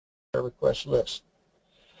request list.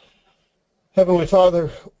 Heavenly Father,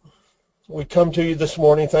 we come to you this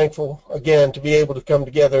morning thankful again to be able to come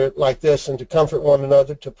together like this and to comfort one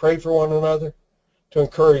another, to pray for one another, to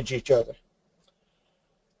encourage each other.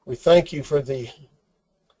 We thank you for the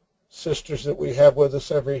sisters that we have with us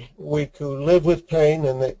every week who live with pain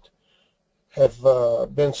and that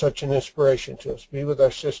have been such an inspiration to us. Be with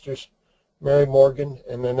our sisters Mary Morgan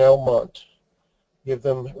and Nanelle Mont. Give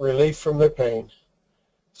them relief from their pain.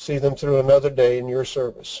 See them through another day in your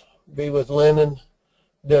service. Be with Lynn and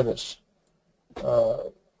Dennis.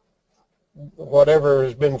 Whatever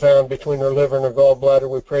has been found between her liver and her gallbladder,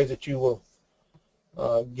 we pray that you will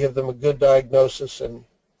give them a good diagnosis and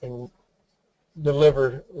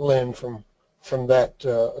deliver Lynn from that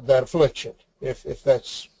affliction, if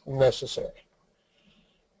that's necessary.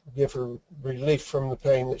 Give her relief from the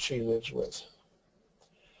pain that she lives with.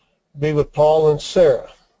 Be with Paul and Sarah.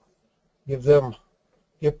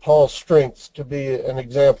 Give Paul strength to be an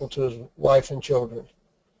example to his wife and children,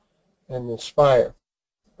 and inspire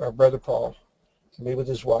our brother Paul to be with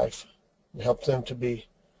his wife and help them to be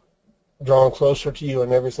drawn closer to you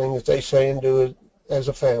in everything that they say and do as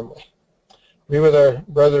a family. Be with our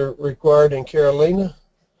brother Ricard and Carolina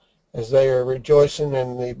as they are rejoicing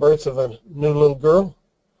in the birth of a new little girl,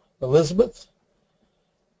 Elizabeth,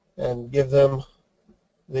 and give them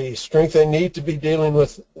the strength they need to be dealing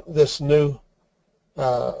with this new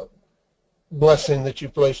blessing that you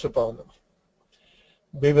placed upon them.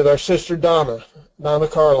 Be with our sister Donna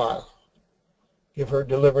Carlisle. Give her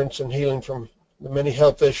deliverance and healing from the many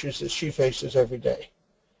health issues that she faces every day.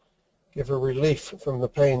 Give her relief from the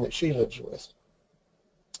pain that she lives with.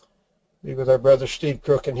 Be with our brother Steve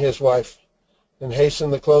Crook and his wife, and hasten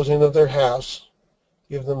the closing of their house.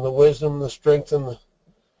 Give them the wisdom, the strength, and the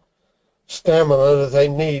stamina that they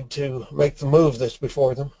need to make the move that's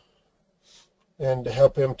before them, and to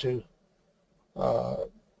help him to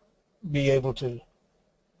be able to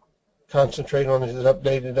concentrate on his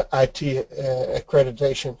updated IT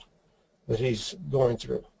accreditation that he's going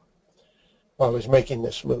through while he's making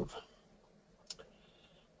this move.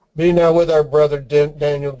 Be now with our brother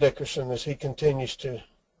Daniel Dickerson as he continues to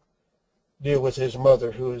deal with his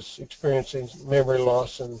mother, who is experiencing memory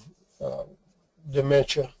loss and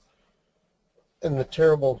dementia, and the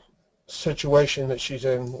terrible situation that she's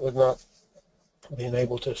in with not being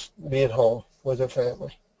able to be at home with her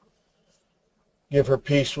family. Give her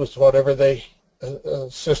peace with whatever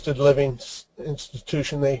assisted living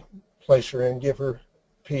institution they place her in. Give her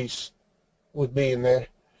peace with being there,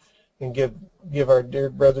 and give our dear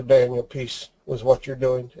brother Daniel peace with what you're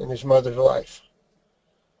doing in his mother's life.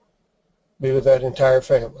 Be with that entire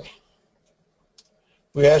family.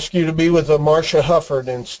 We ask you to be with Marcia Hufford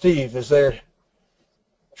and Steve as they're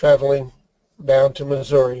traveling down to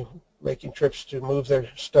Missouri, making trips to move their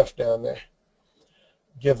stuff down there.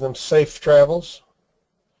 Give them safe travels.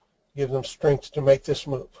 Give them strength to make this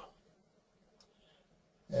move.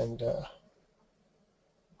 And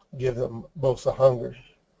give them both the hunger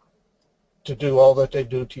to do all that they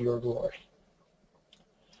do to your glory.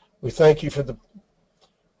 We thank you for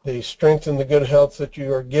the strength and the good health that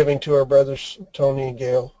you are giving to our brothers Tony and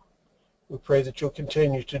Gail. We pray that you'll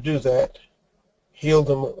continue to do that. Heal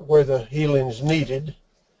them where the healing is needed,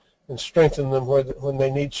 and strengthen them when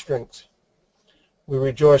they need strength. We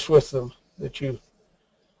rejoice with them that you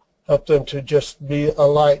help them to just be a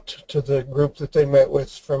light to the group that they met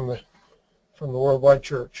with from the Worldwide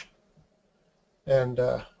Church. And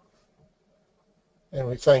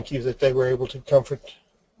we thank you that they were able to comfort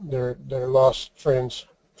their lost friends,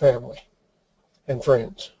 family, and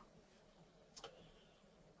friends.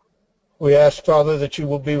 We ask, Father, that you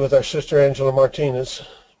will be with our sister Angela Martinez.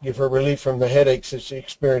 Give her relief from the headaches that she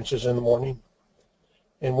experiences in the morning.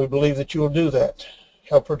 And we believe that you will do that.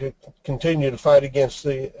 Help her to continue to fight against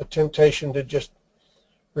the temptation to just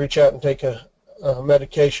reach out and take a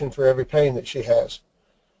medication for every pain that she has.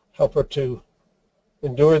 Help her to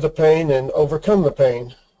endure the pain and overcome the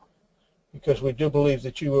pain, because we do believe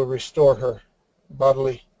that you will restore her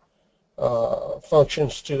bodily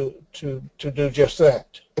functions to do just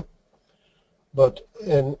that. But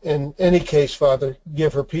in any case, Father,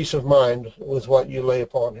 give her peace of mind with what you lay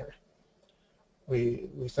upon her. We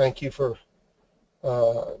thank you for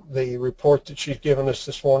the report that she's given us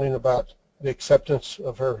this morning about the acceptance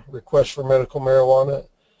of her request for medical marijuana,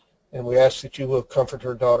 and we ask that you will comfort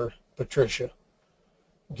her daughter, Patricia.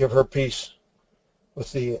 Give her peace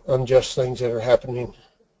with the unjust things that are happening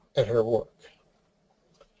at her work.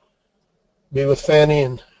 Be with Fanny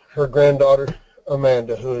and her granddaughter,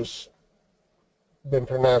 Amanda, who has been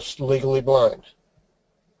pronounced legally blind.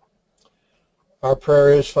 Our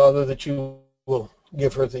prayer is, Father, that you will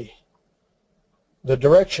give her the the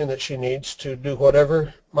direction that she needs to do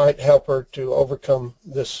whatever might help her to overcome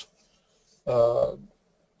this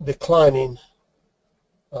declining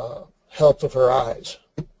health of her eyes.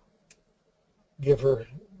 Give her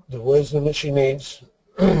the wisdom that she needs,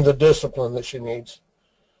 the discipline that she needs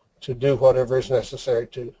to do whatever is necessary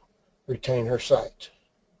to retain her sight.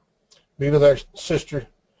 Be with our sister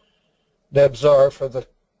Deb Czar for the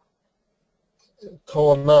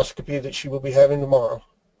colonoscopy that she will be having tomorrow.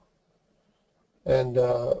 And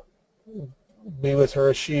be with her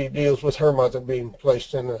as she deals with her mother being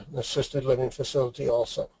placed in an assisted living facility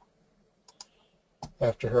also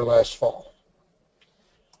after her last fall.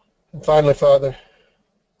 And finally, Father,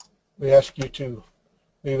 we ask you to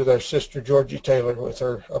be with our sister Georgie Taylor with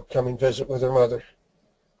her upcoming visit with her mother,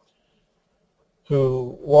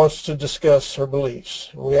 who wants to discuss her beliefs.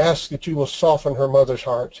 And we ask that you will soften her mother's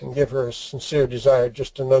heart and give her a sincere desire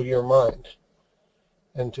just to know your mind,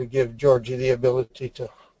 and to give Georgie the ability to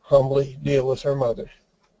humbly deal with her mother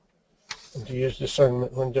and to use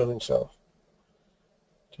discernment when doing so,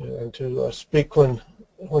 and to speak when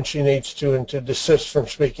she needs to, and to desist from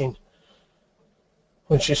speaking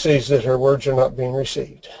when she sees that her words are not being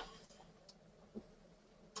received.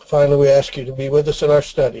 Finally, we ask you to be with us in our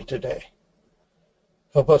study today.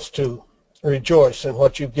 Help us to rejoice in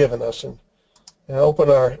what you've given us, and open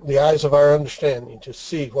the eyes of our understanding to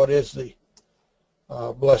see what is the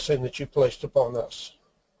blessing that you've placed upon us,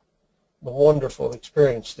 the wonderful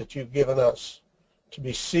experience that you've given us to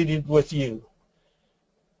be seated with you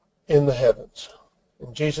in the heavens.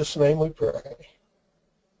 In Jesus' name we pray.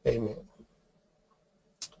 Amen.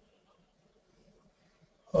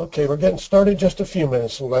 Okay, we're getting started just a few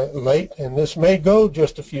minutes late, and this may go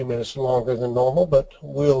just a few minutes longer than normal, but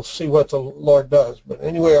we'll see what the Lord does. But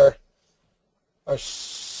anyway, our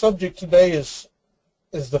subject today is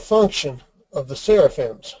the function of the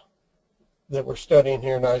Seraphims that we're studying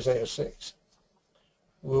here in Isaiah 6.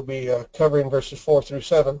 We'll be covering verses 4 through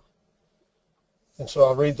 7, and so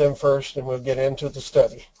I'll read them first and we'll get into the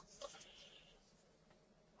study.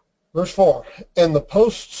 Verse 4, and the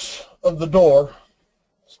posts of the door,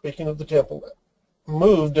 speaking of the temple,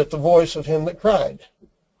 moved at the voice of him that cried,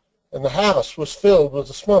 and the house was filled with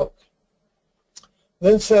the smoke.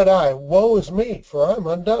 Then said I, woe is me, for I am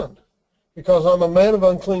undone, because I'm a man of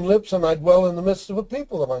unclean lips, and I dwell in the midst of a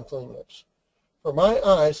people of unclean lips. For my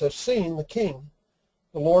eyes have seen the King,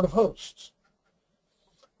 the Lord of hosts.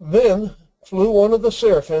 Then flew one of the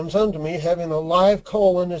seraphims unto me, having a live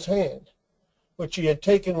coal in his hand, which he had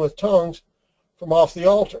taken with tongs from off the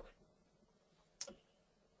altar.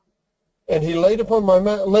 And he laid it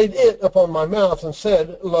upon my mouth, and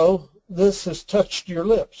said, Lo, this has touched your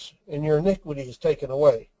lips, and your iniquity is taken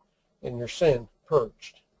away, and your sin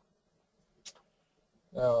purged.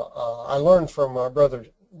 Now, I learned from our brother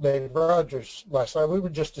Dave Rogers last night. We were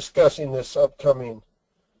just discussing this upcoming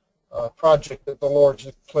project that the Lord's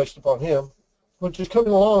placed upon him, which is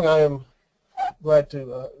coming along, I am glad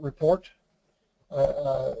to report,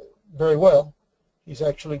 very well. He's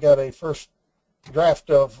actually got a first draft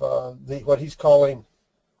of what he's calling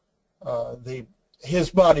his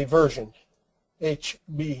body version,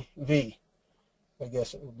 HBV, I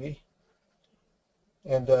guess it would be.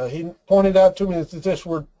 And he pointed out to me that this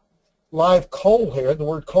word live coal here, the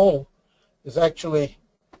word coal, is actually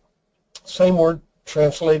the same word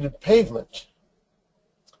translated pavement.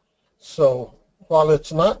 So while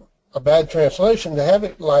it's not a bad translation to have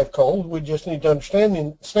it live coal, we just need to understand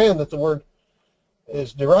that the word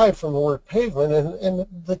is derived from the word pavement, and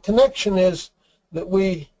the connection is that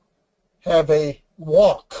we have a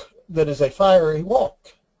walk that is a fiery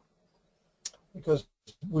walk, because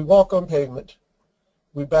we walk on pavement,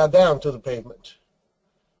 we bow down to the pavement,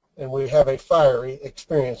 and we have a fiery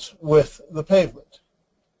experience with the pavement.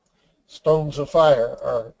 Stones of fire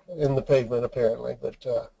are in the pavement apparently,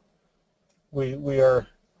 but we're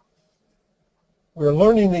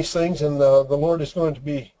learning these things, and the Lord is going to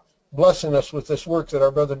be blessing us with this work that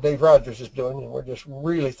our brother Dave Rogers is doing, and we're just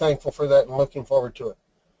really thankful for that and looking forward to it.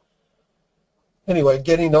 Anyway,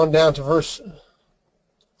 getting on down to verse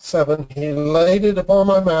 7, he laid it upon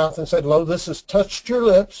my mouth and said, Lo, this has touched your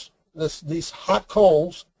lips, these hot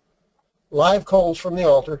coals, live coals from the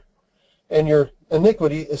altar, and your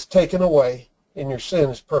iniquity is taken away, and your sin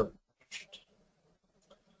is purged.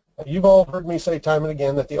 Now, you've all heard me say time and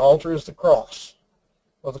again that the altar is the cross.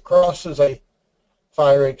 Well, the cross is a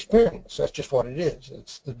fiery experience. That's just what it is.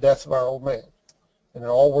 It's the death of our old man. And it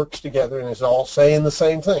all works together, and it's all saying the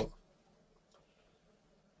same thing.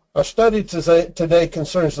 Our study today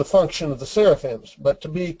concerns the function of the seraphims, but to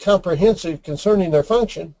be comprehensive concerning their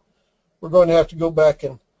function, we're going to have to go back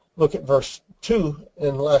and look at verse 2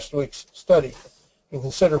 in last week's study. and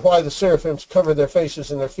consider why the seraphims cover their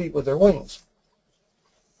faces and their feet with their wings.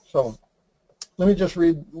 So let me just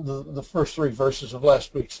read the first 3 verses of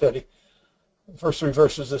last week's study. The first 3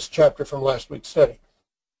 verses of this chapter from last week's study.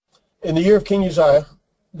 In the year of King Uzziah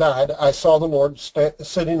died, I saw the Lord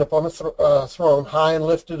sitting upon a throne, high and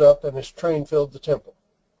lifted up, and his train filled the temple.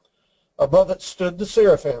 Above it stood the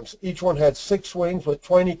seraphims. Each one had 6 wings. With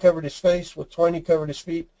 20 covered his face, with 20 covered his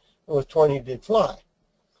feet, and with 20 did fly.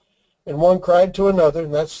 And one cried to another,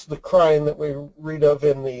 and that's the crying that we read of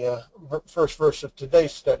in the first verse of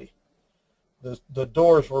today's study. The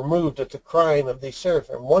doors were moved at the crying of these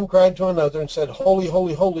seraphim. One cried to another and said, Holy,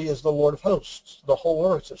 holy, holy is the Lord of hosts. The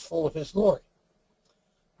whole earth is full of his glory.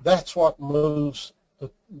 That's what moves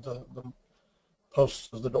the posts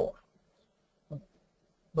of the door.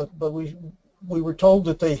 But we were told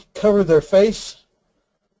that they cover their face,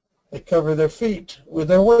 they cover their feet with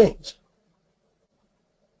their wings.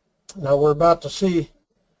 Now we're about to see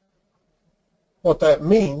what that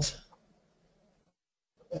means.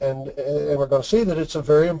 And we're going to see that it's a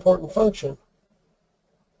very important function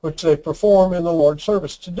which they perform in the Lord's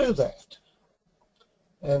service to do that.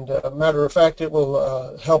 And matter of fact, it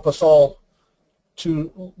will help us all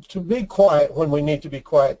to be quiet when we need to be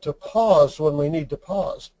quiet, to pause when we need to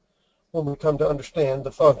pause, when we come to understand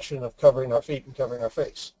the function of covering our feet and covering our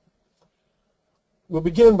face. We'll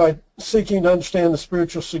begin by seeking to understand the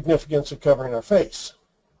spiritual significance of covering our face.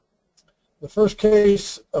 The first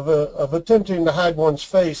case of attempting to hide one's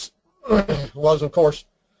face was, of course,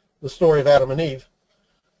 the story of Adam and Eve,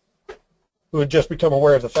 who had just become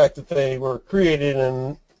aware of the fact that they were created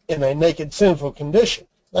in a naked, sinful condition.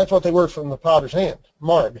 That's what they were from the potter's hand,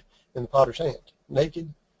 marred in the potter's hand.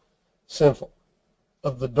 Naked, sinful,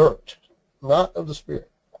 of the dirt, not of the spirit,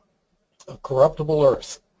 of corruptible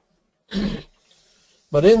earth.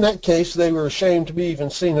 But in that case, they were ashamed to be even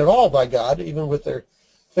seen at all by God, even with their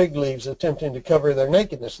fig leaves attempting to cover their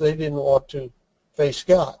nakedness. They didn't want to face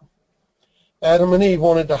God. Adam and Eve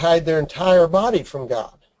wanted to hide their entire body from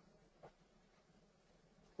God.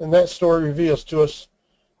 And that story reveals to us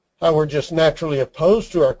how we're just naturally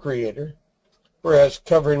opposed to our Creator, whereas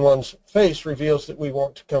covering one's face reveals that we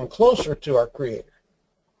want to come closer to our Creator.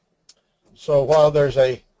 So while there's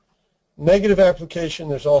a negative application,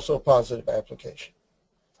 there's also a positive application.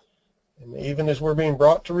 And even as we're being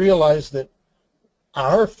brought to realize that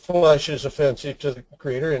our flesh is offensive to the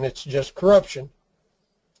Creator and it's just corruption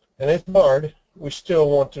and it's marred, we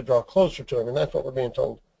still want to draw closer to Him. And that's what we're being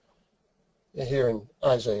told here in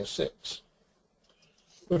Isaiah 6.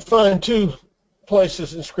 We find 2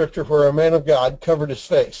 places in Scripture where a man of God covered his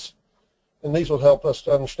face. And these will help us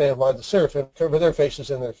to understand why the seraphim cover their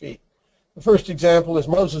faces and their feet. The first example is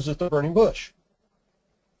Moses at the burning bush.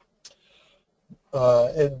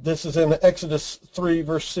 And this is in Exodus 3,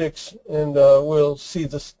 verse 6, and we'll see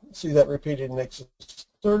that repeated in Exodus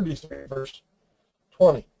 33, verse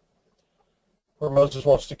 20, where Moses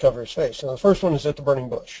wants to cover his face. Now, the first one is at the burning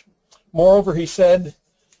bush. Moreover, he said,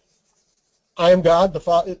 I am God,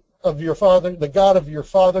 the of your father, the God of your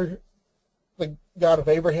father, the God of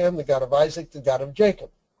Abraham, the God of Isaac, the God of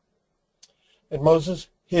Jacob. And Moses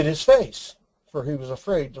hid his face, for he was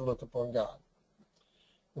afraid to look upon God.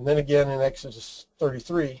 And then again in Exodus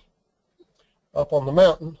 33, up on the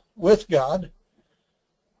mountain with God,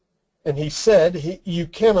 and he said, you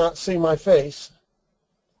cannot see my face,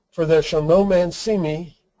 for there shall no man see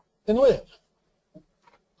me and live.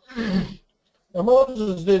 Now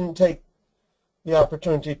Moses didn't take the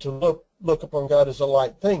opportunity to look upon God as a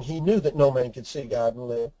light thing. He knew that no man could see God and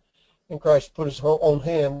live. And Christ put his own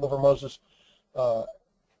hand over Moses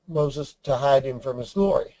to hide him from his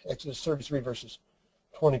glory. Exodus 33, verses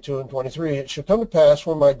 22 and 23. It shall come to pass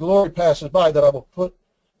when my glory passes by that I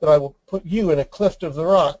will put you in a cleft of the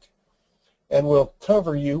rock and will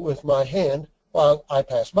cover you with my hand while I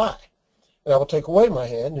pass by. And I will take away my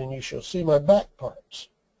hand, and you shall see my back parts,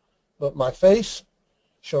 but my face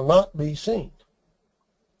shall not be seen.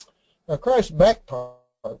 Now Christ's back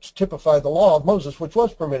parts typify the law of Moses, which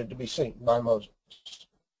was permitted to be seen by Moses.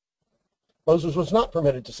 Moses was not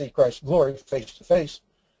permitted to see Christ's glory face to face.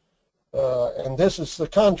 And this is the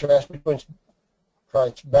contrast between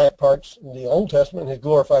Christ's back parts in the Old Testament and his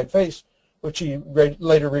glorified face, which he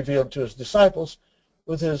later revealed to his disciples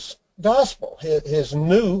with his gospel, his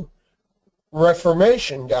new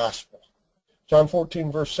Reformation gospel. John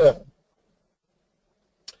 14, verse 7.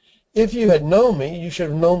 If you had known me, you should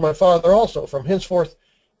have known my Father also. From henceforth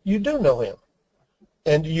you do know him,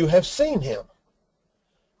 and you have seen him.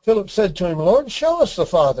 Philip said to him, Lord, show us the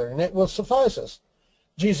Father, and it will suffice us.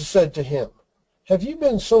 Jesus said to him, have you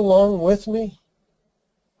been so long with me,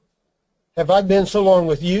 Have I been so long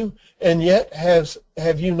with you, and yet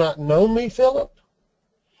have you not known me, Philip?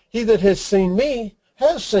 He that has seen me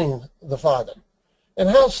has seen the Father. And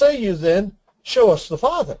how say you then, show us the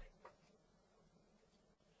Father?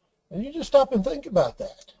 And you just stop and think about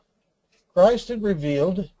that. Christ had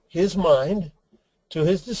revealed his mind to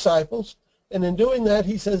his disciples, and in doing that,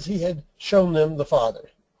 he says he had shown them the Father.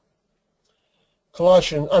 2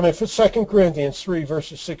 Corinthians 3,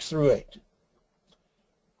 verses 6 through 8.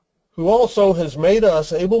 Who also has made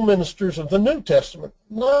us able ministers of the New Testament,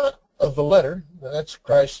 not of the letter, that's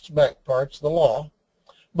Christ's back parts, the law,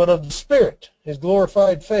 but of the Spirit, his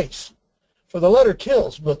glorified face. For the letter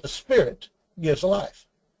kills, but the Spirit gives life.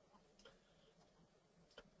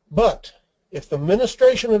 But if the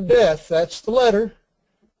ministration of death, that's the letter,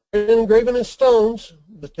 engraven in stones,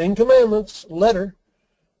 the 10 Commandments, letter,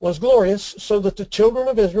 was glorious, so that the children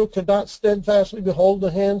of Israel could not steadfastly behold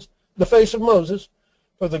the face of Moses,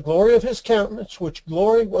 for the glory of his countenance, which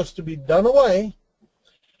glory was to be done away,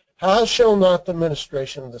 how shall not the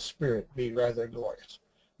ministration of the Spirit be rather glorious?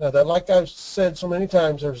 Now, that, like I've said so many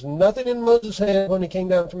times, there's nothing in Moses' hand when he came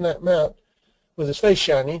down from that mount with his face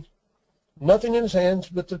shining, nothing in his hands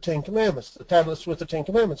but the 10 Commandments, the tablets with the 10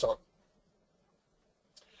 Commandments on.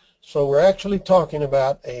 So we're actually talking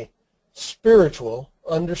about a spiritual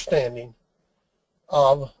understanding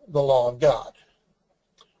of the law of God.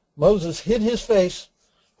 Moses hid his face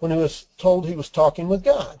when he was told he was talking with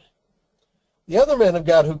God. The other man of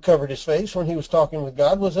God who covered his face when he was talking with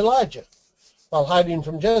God was Elijah, while hiding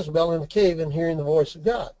from Jezebel in the cave and hearing the voice of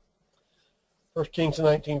God. 1 Kings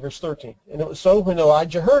 19, verse 13. And it was so when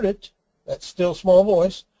Elijah heard it, that still small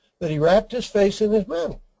voice, that he wrapped his face in his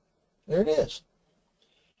mantle. There it is.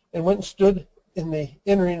 And went and stood in the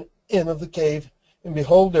entering in of the cave, and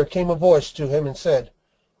behold, there came a voice to him and said,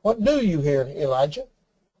 What do you here, Elijah?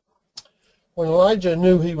 When Elijah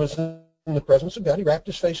knew he was in the presence of God, he wrapped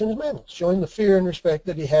his face in his mantle, showing the fear and respect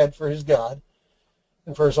that he had for his God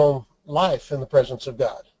and for his own life in the presence of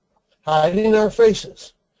God. Hiding our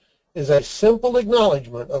faces is a simple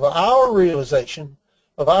acknowledgement of our realization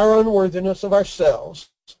of our unworthiness of ourselves.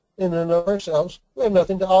 In and of ourselves, we have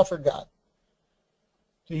nothing to offer God.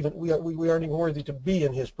 We aren't even worthy to be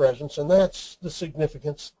in his presence, and that's the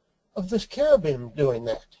significance of this cherubim doing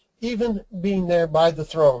that. Even being there by the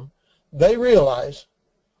throne, they realize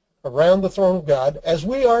around the throne of God, as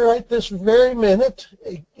we are right this very minute,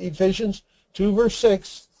 Ephesians 2 verse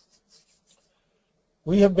 6,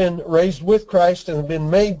 we have been raised with Christ and have been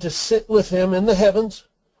made to sit with him in the heavens.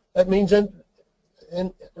 That means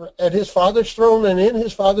at his Father's throne and in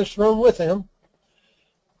his Father's throne with him.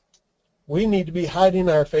 We need to be hiding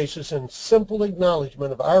our faces in simple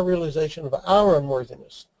acknowledgement of our realization of our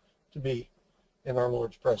unworthiness to be in our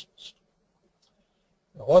Lord's presence.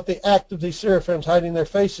 Now, what the act of these seraphims hiding their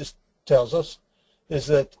faces tells us is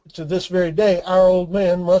that to this very day, our old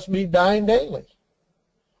man must be dying daily.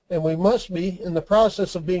 And we must be in the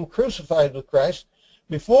process of being crucified with Christ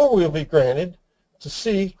before we will be granted to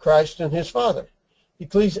see Christ and his Father.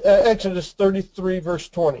 Exodus 33, verse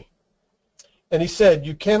 20. And he said,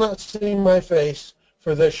 You cannot see my face,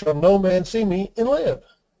 for there shall no man see me and live.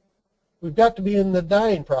 We've got to be in the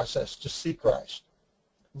dying process to see Christ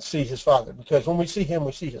and see his Father, because when we see him,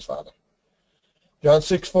 we see his Father. John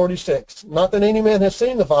 6:46. Not that any man has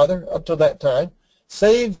seen the Father up to that time,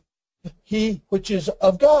 save he which is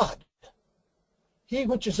of God. He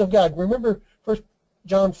which is of God. Remember 1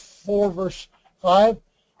 John 4, verse 5?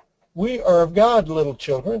 We are of God, little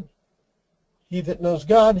children. He that knows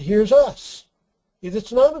God hears us. He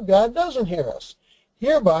that's not of God doesn't hear us.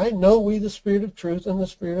 Hereby know we the spirit of truth and the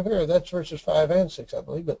spirit of error. That's verses 5 and 6, I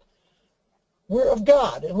believe. But we're of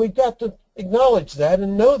God, and we've got to acknowledge that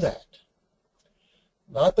and know that.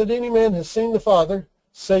 Not that any man has seen the Father,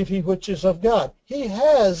 save he which is of God. He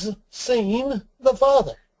has seen the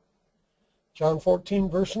Father. John 14,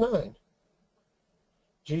 verse 9.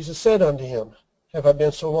 Jesus said unto him, Have I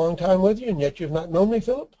been so long time with you, and yet you have not known me,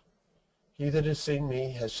 Philip? He that has seen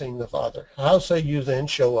me has seen the Father. How say you then,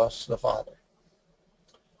 show us the Father?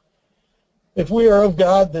 If we are of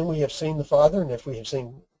God, then we have seen the Father, and if we have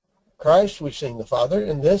seen Christ, we've seen the Father,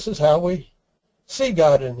 and this is how we see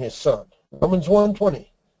God in his Son. Romans 1:20.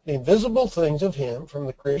 The invisible things of him from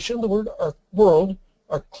the creation of the world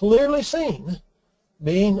are clearly seen,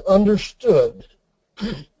 being understood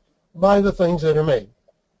by the things that are made.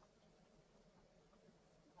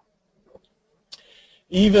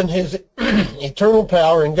 Even his eternal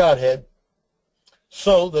power and Godhead,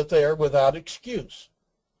 so that they are without excuse.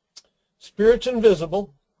 Spirit's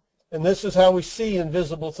invisible, and this is how we see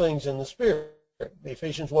invisible things in the Spirit.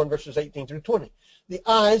 Ephesians 1, verses 18 through 20. The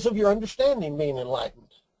eyes of your understanding being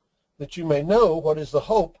enlightened, that you may know what is the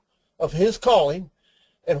hope of his calling,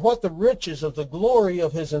 and what the riches of the glory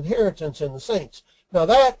of his inheritance in the saints. Now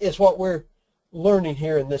that is what we're learning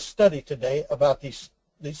here in this study today about these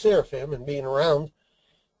seraphim and being around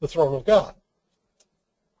the throne of God.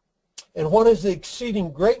 And what is the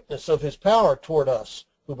exceeding greatness of his power toward us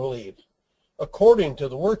who believe, according to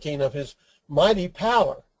the working of his mighty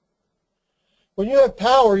power. When you have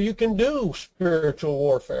power, you can do spiritual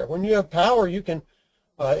warfare. When you have power, you can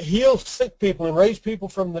heal sick people and raise people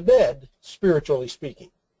from the dead, spiritually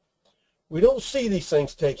speaking. We don't see these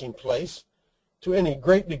things taking place to any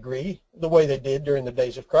great degree the way they did during the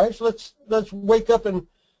days of Christ. Let's wake up and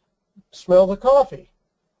smell the coffee.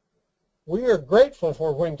 We are grateful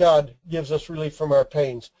for when God gives us relief from our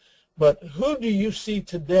pains. But who do you see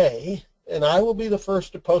today? And I will be the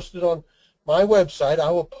first to post it on my website.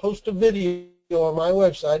 I will post a video on my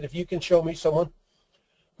website if you can show me someone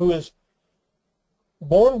who is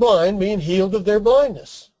born blind being healed of their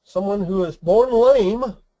blindness. Someone who is born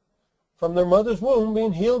lame from their mother's womb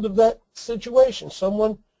being healed of that situation.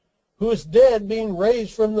 Someone who is dead being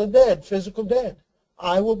raised from the dead, physical dead.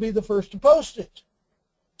 I will be the first to post it.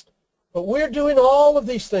 But we're doing all of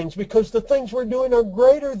these things because the things we're doing are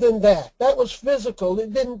greater than that. That was physical.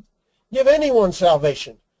 It didn't give anyone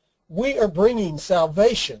salvation. We are bringing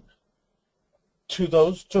salvation to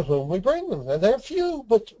those to whom we bring them. And they're few,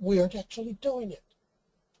 but we are actually doing it.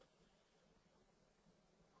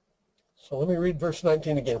 So let me read verse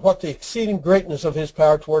 19 again. What the exceeding greatness of his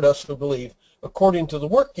power toward us who believe, according to the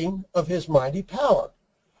working of his mighty power,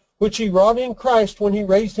 which he wrought in Christ when he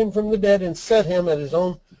raised him from the dead and set him at his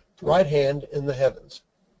own right hand in the heavens.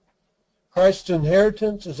 Christ's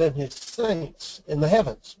inheritance is in his saints in the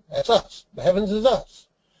heavens. That's us. The heavens is us.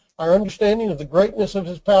 Our understanding of the greatness of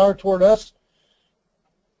his power toward us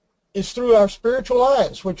is through our spiritual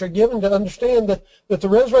eyes, which are given to understand that the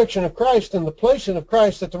resurrection of Christ and the placing of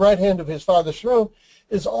Christ at the right hand of his Father's throne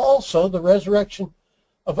is also the resurrection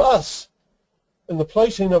of us and the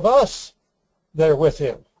placing of us there with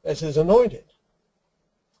him as his anointed.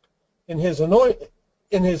 In his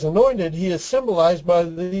anointed, he is symbolized by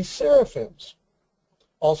these seraphims,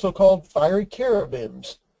 also called fiery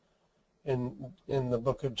cherubims in the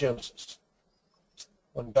book of Genesis,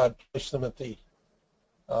 when God placed them at the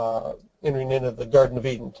entering into the Garden of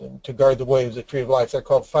Eden to guard the way of the tree of life. They're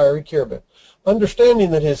called fiery cherubim.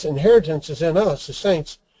 Understanding that his inheritance is in us, the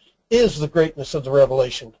saints, is the greatness of the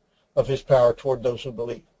revelation of his power toward those who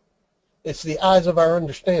believe. It's the eyes of our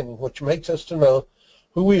understanding which makes us to know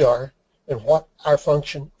who we are and what our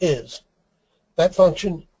function is. That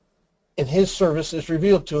function in his service is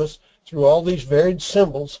revealed to us through all these varied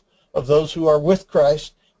symbols of those who are with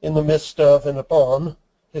Christ in the midst of and upon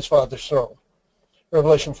his Father's throne.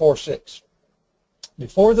 Revelation 4:6.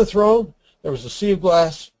 Before the throne, there was a sea of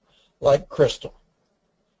glass like crystal.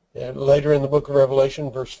 And later in the book of Revelation,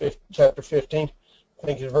 chapter 15, I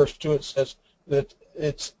think in verse 2, it says that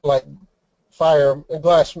it's like fire,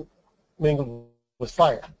 glass mingled with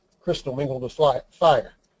fire, crystal mingled with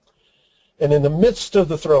fire. And in the midst of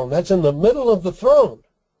the throne, that's in the middle of the throne,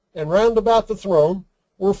 and round about the throne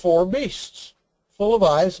were four beasts, full of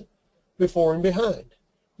eyes before and behind.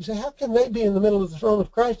 You say, how can they be in the middle of the throne if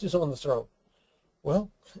Christ is on the throne? Well,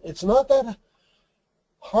 it's not that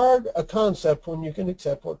hard a concept when you can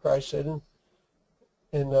accept what Christ said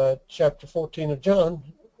in chapter 14 of John.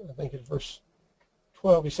 I think it's verse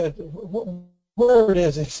 12. He said, wherever it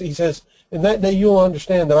is, he says, in that day you'll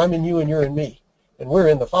understand that I'm in you and you're in me, and we're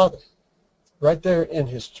in the Father. Right there in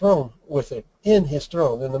his throne with him, in his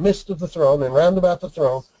throne, in the midst of the throne, and round about the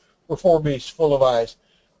throne were four beasts full of eyes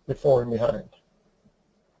before and behind.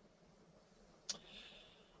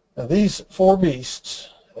 Now these four beasts,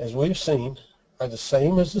 as we've seen, are the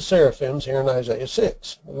same as the seraphims here in Isaiah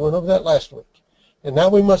 6. We went over that last week. And now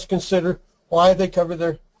we must consider why they cover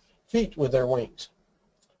their feet with their wings.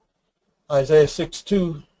 Isaiah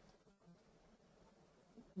 6:2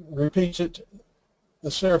 repeats it.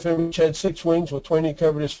 The seraphim which had 6 wings, with 20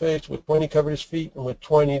 covered his face, with 20 covered his feet, and with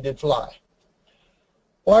 20 did fly.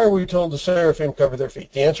 Why are we told the seraphim cover their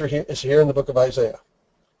feet? The answer is here in the book of Isaiah,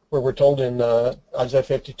 where we're told in Isaiah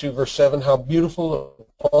 52, verse 7, how beautiful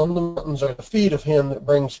upon the mountains are the feet of him that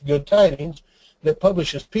brings good tidings, that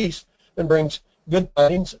publishes peace, and brings good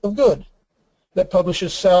tidings of good, that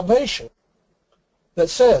publishes salvation, that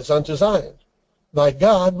says unto Zion, thy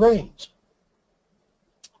God reigns.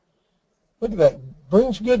 Look at that.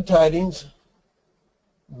 Brings good tidings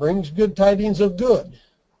of good,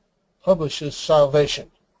 publishes salvation.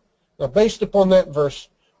 Now, based upon that verse,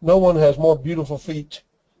 no one has more beautiful feet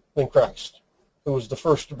than Christ, who was the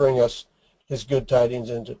first to bring us his good tidings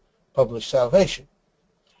and to publish salvation.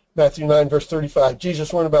 Matthew 9, verse 35,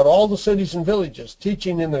 Jesus went about all the cities and villages,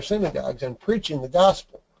 teaching in their synagogues and preaching the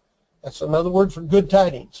gospel. That's another word for good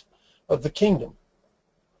tidings of the kingdom.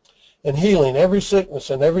 And healing every sickness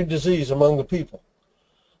and every disease among the people.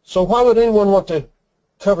 So why would anyone want to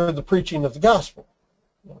cover the preaching of the gospel?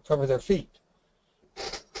 Cover their feet.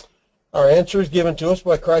 Our answer is given to us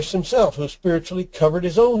by Christ himself, who spiritually covered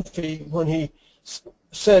his own feet when he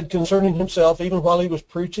said concerning himself, even while he was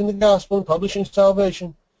preaching the gospel and publishing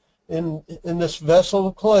salvation in this vessel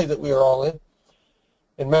of clay that we are all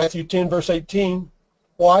in Matthew 10, verse 18,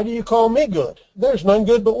 why do you call me good? There's none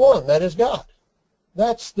good but one, that is God.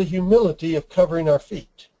 That's the humility of covering our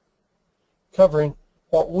feet, covering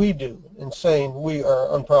what we do and saying we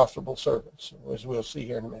are unprofitable servants, as we'll see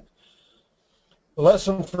here in a minute. The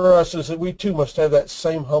lesson for us is that we too must have that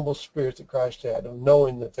same humble spirit that Christ had, of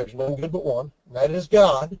knowing that there's none good but one, and that is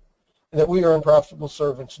God, and that we are unprofitable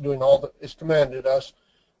servants doing all that is commanded us,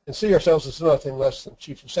 and see ourselves as nothing less than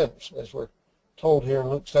chief of sinners, as we're told here in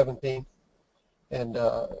Luke 17 and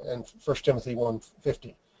 1 Timothy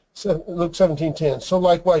 1:15. Luke 17:10. So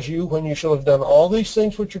likewise you, when you shall have done all these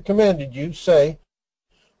things which are commanded you, say,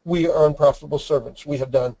 we are unprofitable servants. We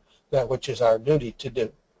have done that which is our duty to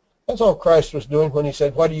do. That's all Christ was doing when he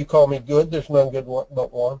said, why do you call me good? There's none good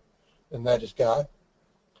but one, and that is God.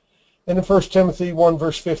 And in 1 Timothy 1,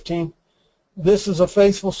 verse 15, this is a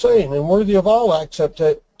faithful saying and worthy of all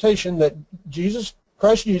acceptation that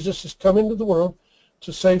Christ Jesus has come into the world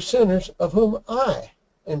to save sinners, of whom I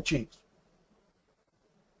am chief.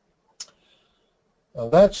 Now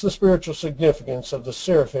that's the spiritual significance of the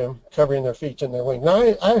seraphim covering their feet and their wings.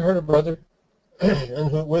 Now I heard a brother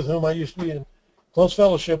with whom I used to be in close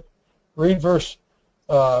fellowship read verse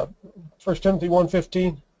 1 Timothy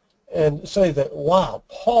 1:15 and say that, wow,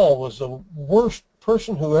 Paul was the worst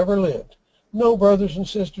person who ever lived. No, brothers and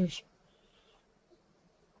sisters,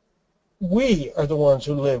 we are the ones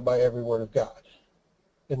who live by every word of God.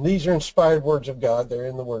 And these are inspired words of God. They're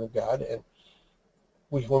in the Word of God. And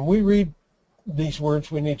when we read these words,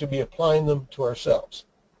 we need to be applying them to ourselves.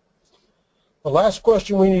 The last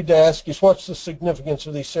question we need to ask is, what's the significance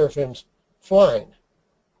of these seraphims flying?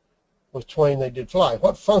 With twain they did fly.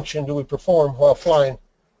 What function do we perform while flying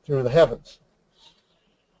through the heavens?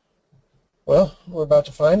 Well, we're about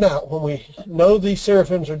to find out when we know these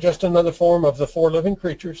seraphims are just another form of the four living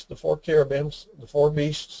creatures, the four cherubims, the four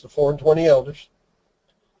beasts, the 24 elders,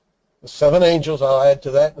 the 7 angels, I'll add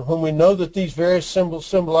to that, and when we know that these various symbols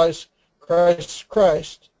symbolize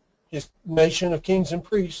Christ, his nation of kings and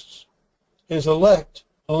priests, his elect,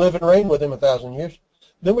 to live and reign with him 1,000 years,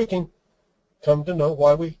 then we can come to know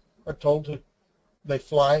why we are told they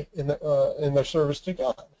fly in their service to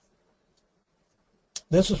God.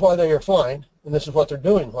 This is why they are flying, and this is what they're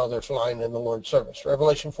doing while they're flying in the Lord's service.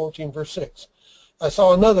 Revelation 14, verse 6. I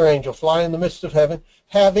saw another angel fly in the midst of heaven,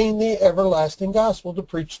 having the everlasting gospel to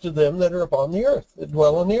preach to them that are upon the earth, that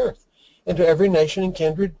dwell on the earth, and to every nation and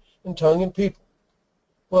kindred and tongue and people.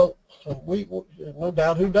 Well, no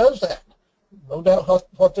doubt who does that. No doubt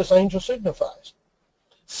what this angel signifies.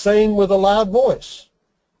 Saying with a loud voice,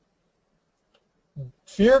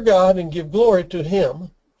 fear God and give glory to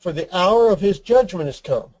him, for the hour of his judgment is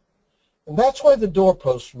come. And that's why the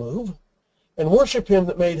doorposts move, and worship him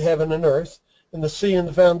that made heaven and earth, and the sea and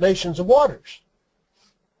the foundations of waters.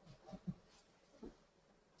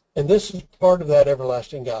 And this is part of that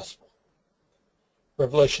everlasting gospel.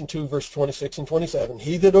 Revelation 2, verse 26 and 27.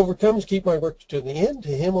 He that overcomes, keep my work to the end, to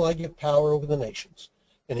him will I give power over the nations,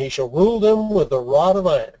 and he shall rule them with a rod of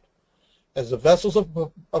iron. As the vessels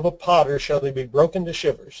of a potter shall they be broken to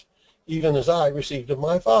shivers, even as I received of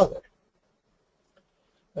my Father.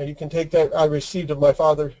 Now you can take that I received of my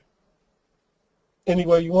Father any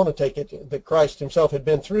way you want to take it, that Christ himself had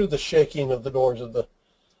been through the shaking of the doors of the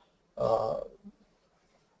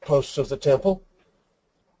posts of the temple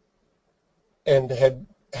and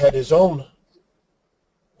had his own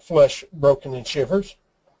flesh broken in shivers.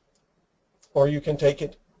 Or you can take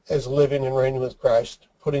it as living and reigning with Christ,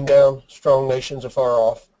 putting down strong nations afar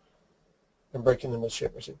off and breaking them with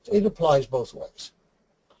shivers. It applies both ways.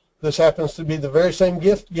 This happens to be the very same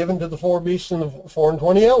gift given to the 4 beasts and the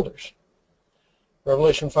 24 elders.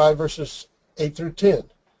 Revelation 5, verses 8 through 10.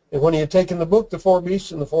 And when he had taken the book, the 4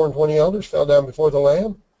 beasts and the 24 elders fell down before the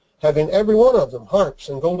Lamb, having every one of them harps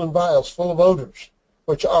and golden vials full of odors,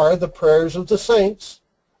 which are the prayers of the saints.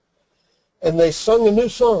 And they sung a new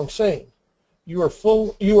song, saying, You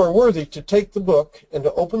are worthy to take the book and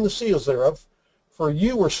to open the seals thereof, for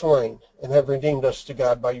you were slain and have redeemed us to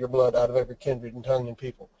God by your blood out of every kindred and tongue and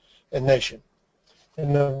people and nation,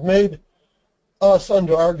 and have made us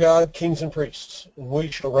unto our God kings and priests, and we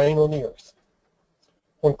shall reign on the earth.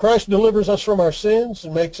 When Christ delivers us from our sins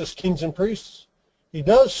and makes us kings and priests, he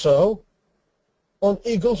does so on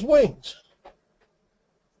eagle's wings.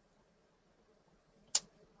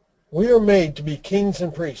 We are made to be kings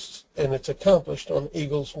and priests, and it's accomplished on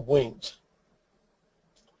eagle's wings.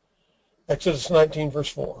 Exodus 19, verse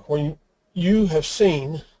 4. When you have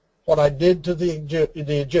seen what I did to the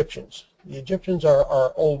Egyptians. The Egyptians are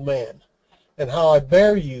our old man. And how I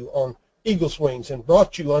bare you on eagle's wings and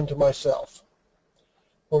brought you unto myself.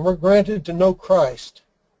 When we're granted to know Christ,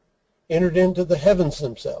 entered into the heavens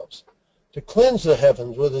themselves, to cleanse the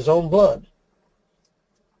heavens with his own blood,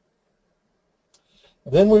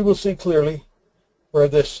 then we will see clearly where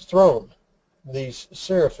this throne, these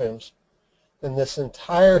seraphims, and this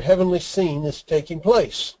entire heavenly scene is taking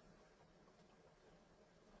place.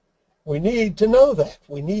 We need to know that.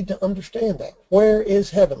 We need to understand that. Where is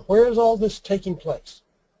heaven? Where is all this taking place?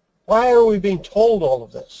 Why are we being told all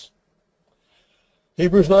of this?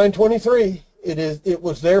 Hebrews 9:23, it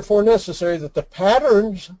was therefore necessary that the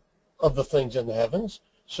patterns of the things in the heavens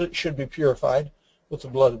should be purified with the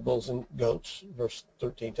blood of bulls and goats, verse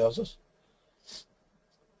 13 tells us.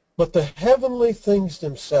 But the heavenly things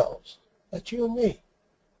themselves, that's you and me,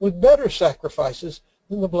 with better sacrifices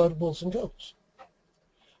than the blood of bulls and goats.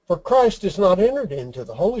 For Christ is not entered into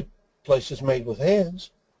the holy places made with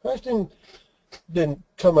hands. Christ didn't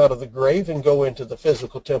come out of the grave and go into the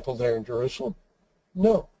physical temple there in Jerusalem.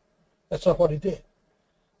 No, that's not what he did.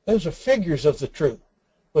 Those are figures of the truth.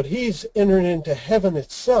 But he's entered into heaven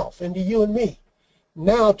itself, into you and me,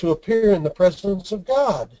 now to appear in the presence of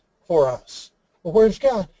God for us. Well, where's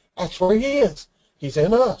God? That's where he is. He's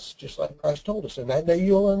in us, just like Christ told us. And that day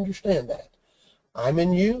you'll understand that. I'm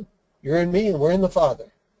in you, you're in me, and we're in the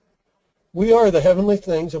Father. We are the heavenly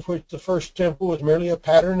things of which the first temple was merely a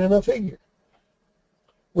pattern and a figure.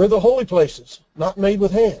 We're the holy places, not made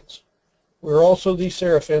with hands. We're also the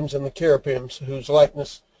seraphims and the cherubims, whose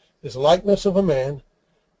likeness is the likeness of a man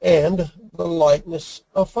and the likeness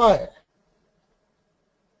of fire.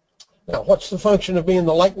 Now, what's the function of being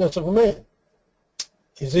the likeness of a man?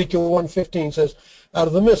 Ezekiel 1:15 says, out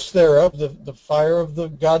of the midst thereof, the fire of the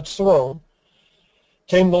God's throne,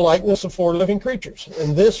 came the likeness of 4 living creatures.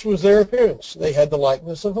 And this was their appearance. They had the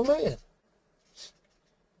likeness of a man.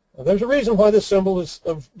 Now, there's a reason why this symbol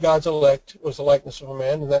of God's elect was the likeness of a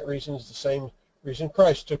man, and that reason is the same reason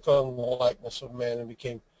Christ took on the likeness of man and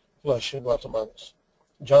became flesh and dwelt among us.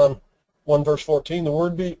 John 1 verse 14, the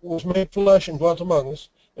Word was made flesh and dwelt among us,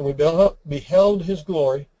 and we beheld his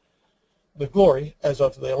glory, the glory as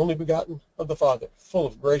of the only begotten of the Father, full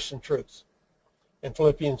of grace and truth. In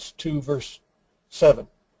Philippians 2 verse 7,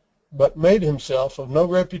 but made himself of no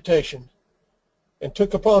reputation, and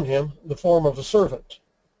took upon him the form of a servant,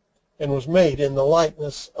 and was made in the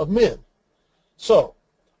likeness of men. So,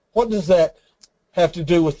 what does that have to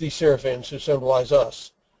do with these seraphims who symbolize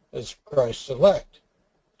us as Christ's elect?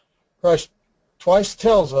 Christ twice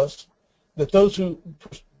tells us that those who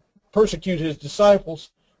persecute his disciples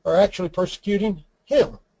are actually persecuting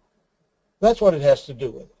him. That's what it has to do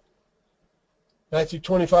with it. Matthew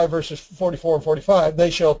 25 verses 44 and 45, they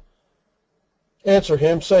shall answer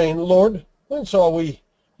him, saying, Lord, when saw we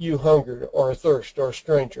you hungered, or athirst, or a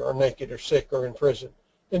stranger, or naked, or sick, or in prison,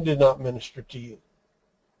 and did not minister to you?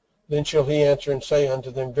 Then shall he answer and say unto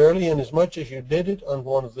them, verily, inasmuch as you did it unto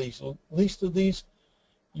one of these least of these,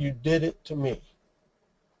 you did it to me.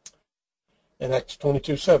 In Acts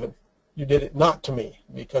 22:7, you did it not to me,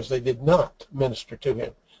 because they did not minister to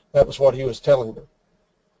him. That was what he was telling them.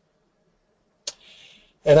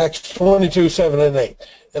 In Acts 22:7 and 8,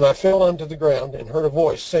 and I fell unto the ground and heard a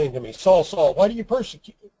voice saying to me, Saul, Saul, why do you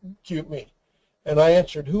persecute me? And I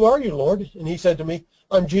answered, who are you, Lord? And he said to me,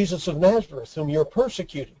 I'm Jesus of Nazareth, whom you're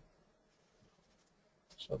persecuting.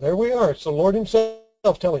 So there we are. It's the Lord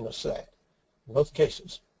himself telling us that in both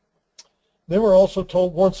cases. Then we're also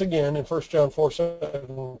told once again in 1 John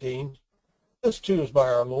 4:17, this too is by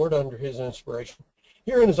our Lord under his inspiration.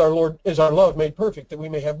 Herein is our love made perfect, that we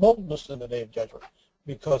may have boldness in the day of judgment.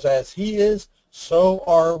 Because as he is, so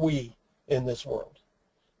are we in this world.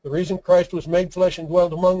 The reason Christ was made flesh and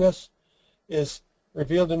dwelt among us is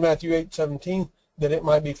revealed in Matthew 8:17, that it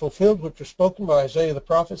might be fulfilled which was spoken by Isaiah the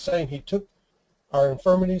prophet, saying, he took our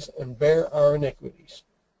infirmities and bare our iniquities.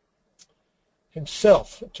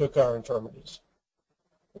 Himself took our infirmities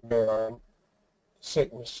and bare our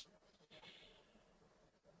sickness.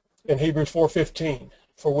 In Hebrews 4:15,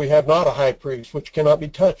 for we have not a high priest which cannot be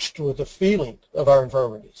touched with the feeling of our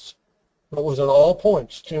infirmities, but was in all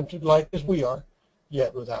points tempted like as we are,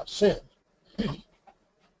 yet without sin.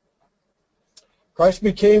 Christ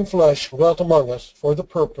became flesh and dwelt among us for the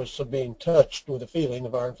purpose of being touched with the feeling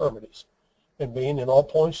of our infirmities. and being in all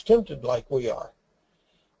points tempted like we are.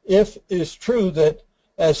 If it is true that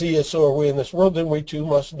as he is, so are we in this world, then we too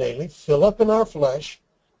must daily fill up in our flesh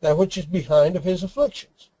that which is behind of his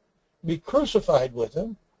afflictions, be crucified with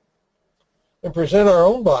him, and present our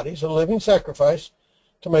own bodies a living sacrifice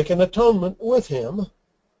to make an atonement with him,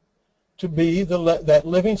 to be that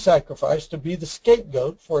living sacrifice, to be the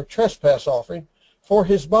scapegoat for a trespass offering for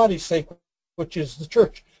his body's sake, which is the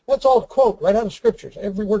church. That's all a quote right out of Scriptures,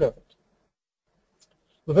 every word of it.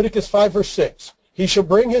 Leviticus 5, verse 6. He shall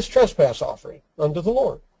bring his trespass offering unto the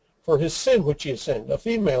Lord for his sin which he has sinned, a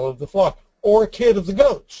female of the flock, or a kid of the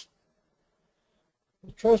goats.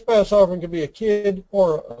 The trespass offering can be a kid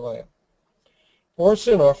or a lamb. For a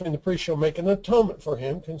sin offering, the priest shall make an atonement for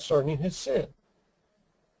him concerning his sin.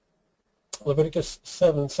 Leviticus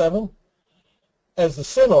 7:7. As the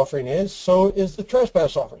sin offering is, so is the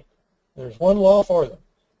trespass offering. There's one law for them.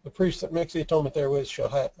 The priest that makes the atonement therewith shall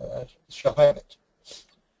have it.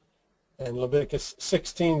 And Leviticus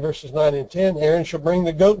 16, verses 9 and 10, Aaron shall bring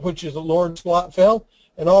the goat which is the Lord's lot fell,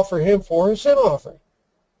 and offer him for his sin offering.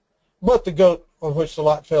 But the goat on which the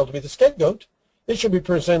lot fell to be the scapegoat, it shall be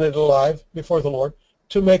presented alive before the Lord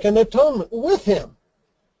to make an atonement with him,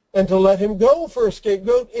 and to let him go for a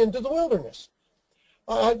scapegoat into the wilderness.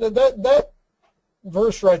 That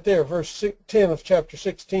verse right there, verse 10 of chapter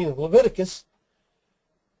 16 of Leviticus,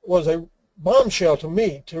 was a bombshell to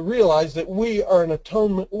me to realize that we are an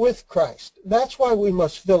atonement with Christ. That's why we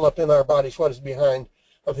must fill up in our bodies what is behind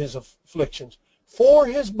of his afflictions, for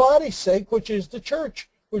his body's sake, which is the church,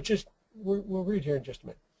 which is, we'll read here in just a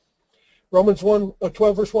minute. Romans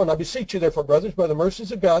 12, verse 1, I beseech you therefore, brothers, by the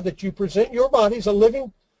mercies of God, that you present your bodies a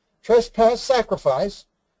living trespass sacrifice,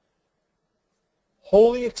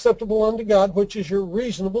 wholly acceptable unto God, which is your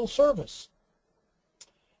reasonable service.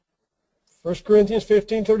 1 Corinthians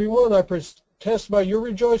 15:31, I protest by your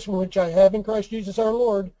rejoicing which I have in Christ Jesus our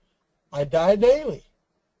Lord, I die daily.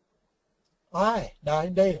 I die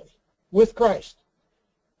daily with Christ.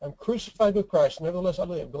 I'm crucified with Christ, nevertheless I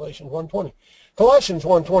live. Galatians 1:20. Colossians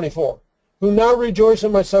 1:24, who now rejoice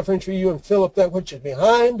in my sufferings for you and fill up that which is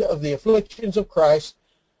behind of the afflictions of Christ.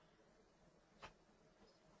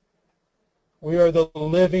 We are the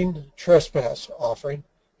living trespass offering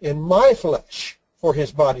in my flesh for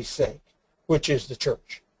his body's sake, which is the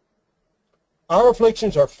church. Our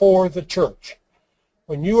afflictions are for the church.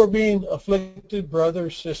 When you are being afflicted,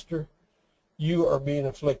 brother, sister, you are being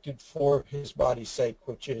afflicted for his body's sake,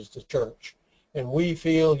 which is the church. And we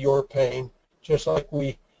feel your pain just like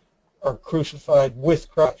we are crucified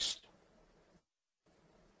with Christ.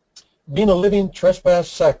 Being a living trespass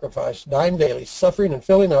sacrifice, dying daily, suffering and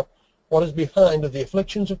filling up what is behind of the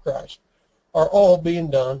afflictions of Christ, are all being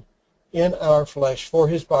done in our flesh for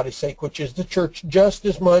his body's sake, which is the church, just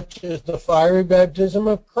as much as the fiery baptism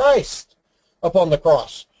of Christ upon the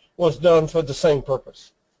cross was done for the same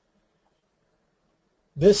purpose.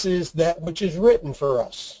 This is that which is written for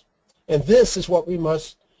us. And this is what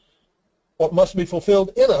must be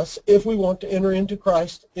fulfilled in us if we want to enter into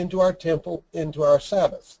Christ, into our temple, into our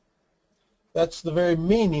Sabbath. That's the very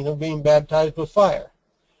meaning of being baptized with fire.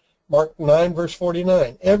 Mark 9, verse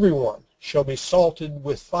 49, everyone shall be salted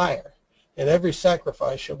with fire, and every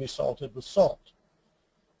sacrifice shall be salted with salt.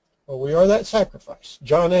 Well, we are that sacrifice.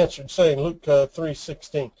 John answered, saying, Luke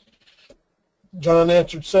 3:16, John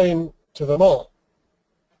answered, saying to them all,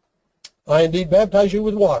 I indeed baptize you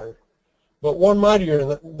with water, but one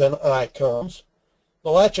mightier than I comes,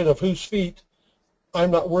 the latchet of whose feet I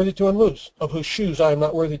am not worthy to unloose, of whose shoes I am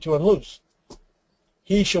not worthy to unloose.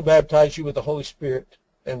 He shall baptize you with the Holy Spirit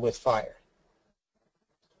and with fire.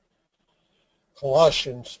 1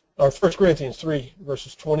 Corinthians 3,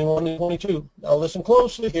 verses 21 and 22. Now listen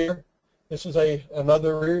closely here. This is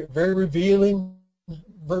another very revealing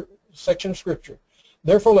section of Scripture.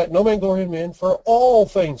 Therefore let no man glory in men, for all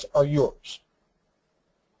things are yours.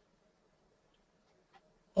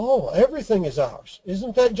 Oh, everything is ours.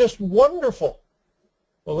 Isn't that just wonderful?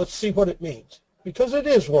 Well, let's see what it means. Because it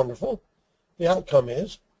is wonderful. The outcome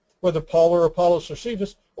is, whether Paul or Apollos or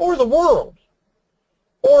Cephas, or the world,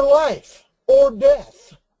 or life, or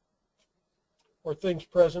death, or things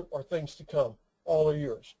present, or things to come, all are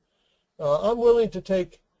yours. I'm willing to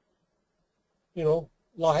take,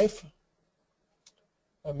 life,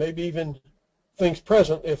 maybe even things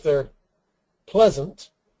present if they're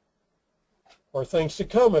pleasant, or things to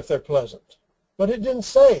come if they're pleasant. But it didn't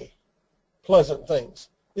say pleasant things.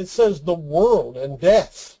 It says the world and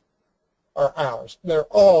death are ours. They're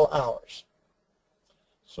all ours.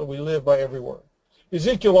 So we live by every word.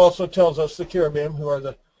 Ezekiel also tells us the cherubim, who are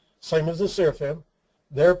the same as the seraphim,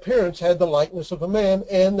 their appearance had the likeness of a man,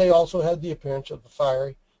 and they also had the appearance of the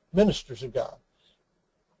fiery ministers of God.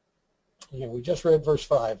 You know, we just read verse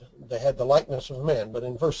 5. They had the likeness of man. But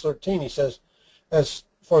in verse 13 he says, as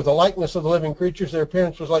for the likeness of the living creatures, their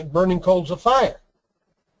appearance was like burning coals of fire.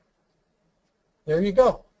 There you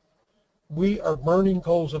go. We are burning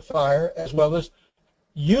coals of fire, as well as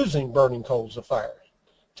using burning coals of fire.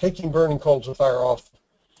 Taking burning coals of fire off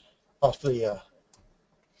the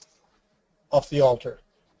altar,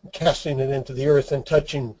 casting it into the earth and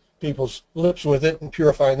touching people's lips with it and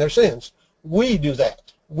purifying their sins. We do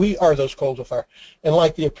that. We are those coals of fire. And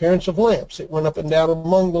like the appearance of lamps, it went up and down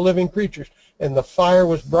among the living creatures, and the fire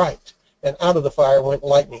was bright, and out of the fire went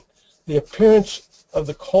lightning. The appearance of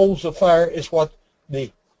the coals of fire is what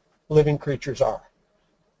the living creatures are.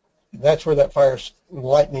 And that's where that fire and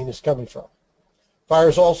lightning is coming from. Fire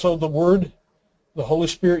is also the word the Holy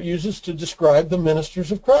Spirit uses to describe the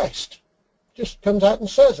ministers of Christ. Just comes out and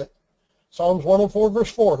says it. Psalms 104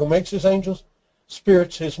 verse 4, who makes his angels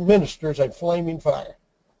spirits, his ministers, a flaming fire.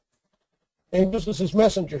 Angels is his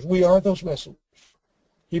messengers. We are those messengers.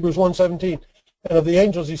 Hebrews 1:17. And of the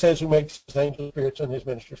angels, he says, who makes his angels spirits and his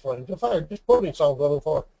ministers flames of fire. Just quoting Psalms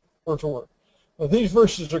 104 word for word. Well, these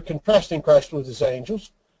verses are contrasting Christ with his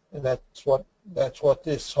angels, and that's what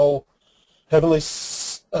this whole heavenly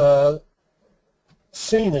scene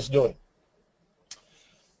is doing.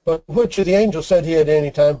 But which of the angels said he at any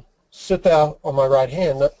time, sit thou on my right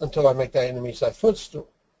hand until I make thy enemies thy footstool?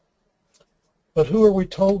 But who are we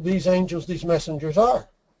told these angels, these messengers are?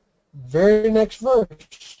 Very next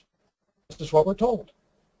verse. This is what we're told.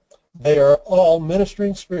 They are all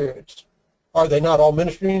ministering spirits. Are they not all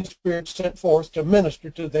ministering spirits sent forth to minister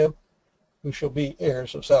to them who shall be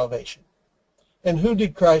heirs of salvation? And who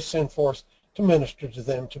did Christ send forth to minister to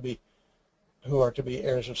them who are to be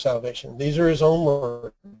heirs of salvation? These are his own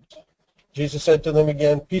words. Jesus said to them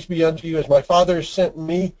again, peace be unto you, as my Father has sent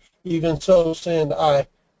me, even so send I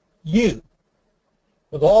you.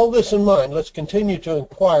 With all this in mind, let's continue to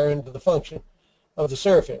inquire into the function of the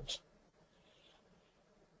seraphims.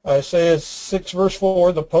 Isaiah 6 verse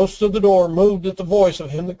 4, the posts of the door moved at the voice of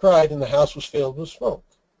him that cried, and the house was filled with smoke.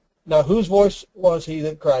 Now whose voice was he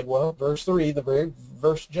that cried? Well, verse 3, the very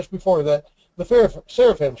verse just before that, the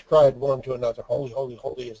seraphims cried one to another, holy, holy,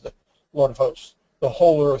 holy is the Lord of hosts. The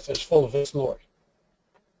whole earth is full of his glory.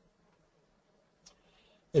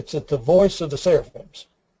 It's at the voice of the seraphims,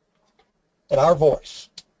 at our voice,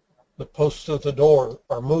 the posts of the door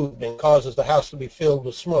are moved and causes the house to be filled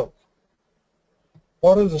with smoke.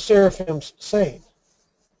 What are the seraphims saying,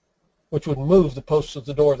 which would move the posts of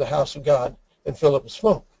the door of the house of God and fill it with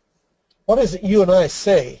smoke? What is it you and I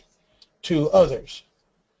say to others?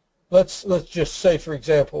 Let's just say, for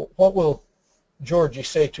example, what will Georgie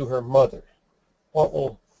say to her mother? What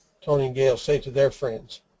will Tony and Gail say to their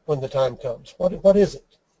friends when the time comes? What is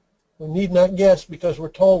it? We need not guess because we're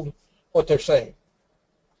told what they're saying.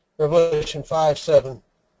 Revelation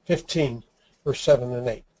 5:15, verse 7 and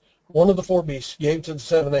 8. One of the four beasts gave to the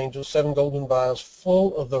seven angels 7 golden vials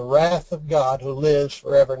full of the wrath of God who lives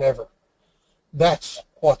forever and ever. That's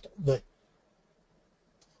what the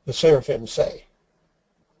seraphim say.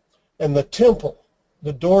 And the temple,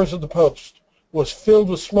 the doors of the post, was filled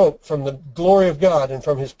with smoke from the glory of God and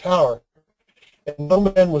from his power. And no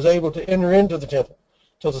man was able to enter into the temple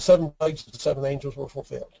till the 7 plagues of the 7 angels were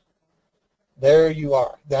fulfilled. There you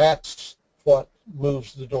are. That's what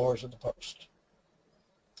moves the doors of the post.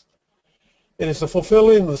 It is the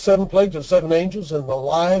fulfilling of the 7 plagues of the 7 angels in the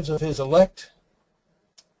lives of his elect.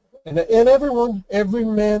 And everyone, every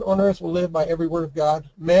man on earth will live by every word of God.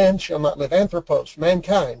 Man shall not live, anthropos,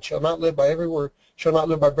 mankind shall not live by every word, shall not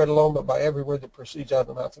live by bread alone, but by every word that proceeds out of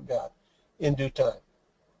the mouth of God in due time.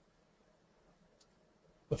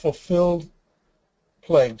 The fulfilled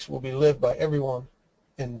plagues will be lived by everyone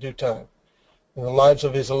in due time. In the lives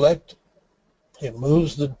of his elect, it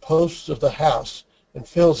moves the posts of the house and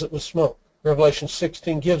fills it with smoke. Revelation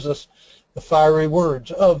 16 gives us the fiery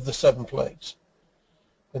words of the 7 plagues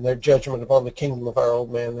and their judgment upon the kingdom of our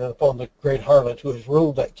old man and upon the great harlot who has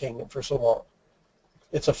ruled that kingdom for so long.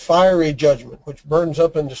 It's a fiery judgment which burns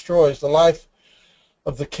up and destroys the life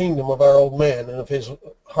of the kingdom of our old man and of his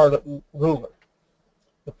harlot ruler.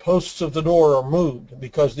 The posts of the door are moved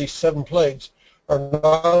because these 7 plagues are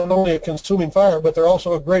not only a consuming fire, but they're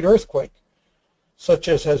also a great earthquake, such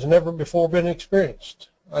as has never before been experienced.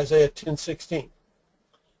 Isaiah 10:16.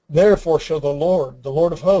 Therefore shall the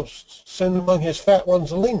Lord of hosts, send among his fat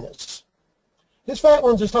ones leanness. His fat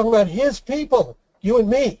ones is talking about his people, you and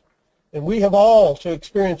me. And we have all to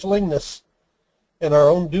experience leanness in our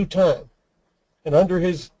own due time. And under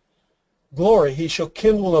his glory he shall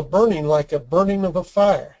kindle a burning like a burning of a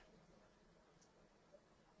fire.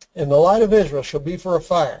 And the light of Israel shall be for a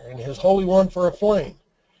fire, and his Holy One for a flame.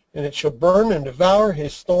 And it shall burn and devour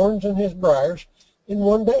his thorns and his briars in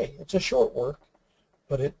one day. It's a short work,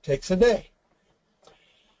 but it takes a day.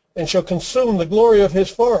 And shall consume the glory of his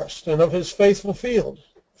forest and of his faithful field,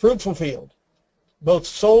 fruitful field, both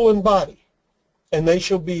soul and body. And they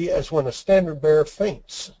shall be as when a standard bearer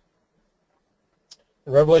faints.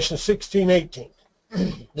 In Revelation 16:18,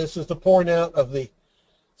 this is the pouring out of the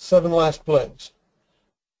 7 last plagues.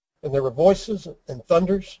 And there were voices and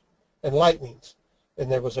thunders and lightnings.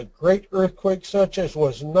 And there was a great earthquake such as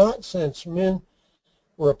was not since men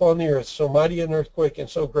were upon the earth, so mighty an earthquake and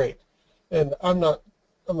so great. And I'm not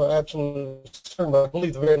absolutely certain, but I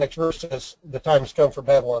believe the very next verse says the time has come for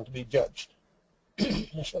Babylon to be judged.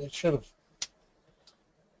 It should have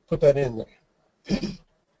put that in there.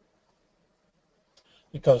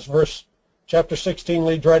 Because chapter 16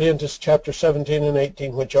 leads right into chapter 17 and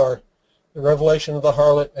 18, which are the revelation of the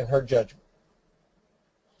harlot and her judgment.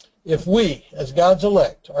 If we, as God's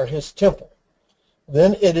elect, are his temple,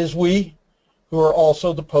 then it is we who are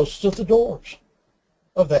also the posts of the doors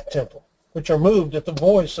of that temple, which are moved at the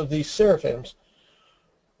voice of these seraphims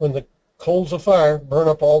when the coals of fire burn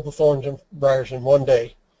up all the thorns and briars in one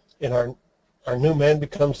day. And our new man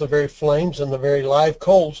becomes the very flames and the very live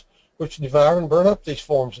coals which devour and burn up these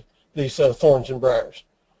thorns and briars,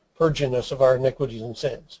 purging us of our iniquities and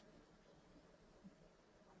sins.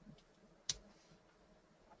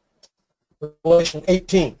 Revelation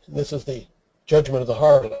 18, this is the judgment of the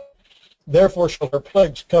harlot. Therefore shall her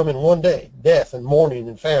plagues come in one day, death and mourning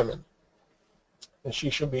and famine, and she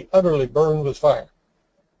shall be utterly burned with fire.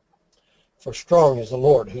 For strong is the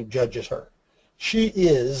Lord who judges her. She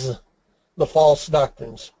is the false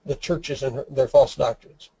doctrines, the churches and their false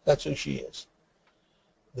doctrines. That's who she is.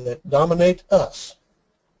 That dominate us.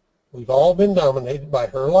 We've all been dominated by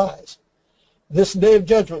her lies. This day of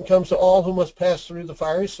judgment comes to all who must pass through the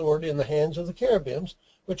fiery sword in the hands of the cherubims,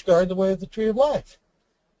 which guard the way of the tree of life.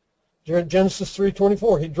 Genesis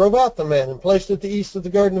 3:24, he drove out the man and placed at the east of the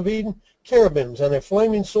Garden of Eden cherubims and a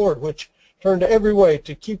flaming sword, which turned every way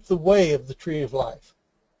to keep the way of the tree of life.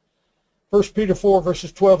 1 Peter 4,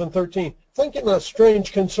 verses 12 and 13, think it not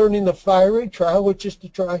strange concerning the fiery trial which is to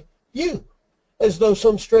try you, as though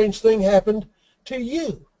some strange thing happened to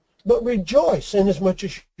you. But rejoice inasmuch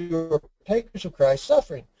as you are partakers of Christ's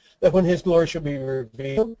suffering, that when his glory shall be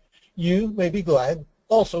revealed, you may be glad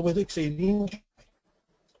also with exceeding joy.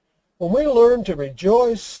 When we learn to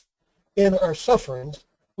rejoice in our sufferings,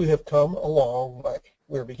 we have come a long way.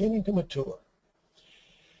 We're beginning to mature.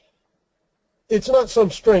 It's not some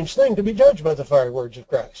strange thing to be judged by the fiery words of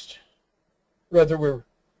Christ. Rather, we're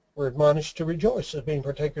admonished to rejoice as being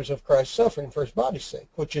partakers of Christ's suffering for his body's sake,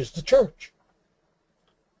 which is the church.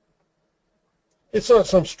 It's not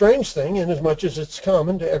some strange thing inasmuch as it's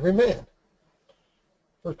common to every man.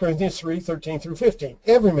 1 Corinthians 3:13 through 15.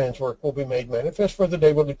 Every man's work will be made manifest, for the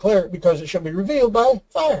day will declare it, because it shall be revealed by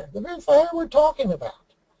fire. The very fire we're talking about.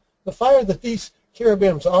 The fire that these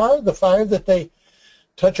cherubims are, the fire that they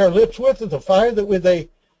touch our lips with, the fire that they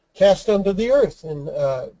cast unto the earth in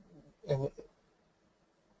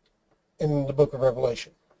the book of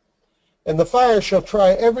Revelation. And the fire shall try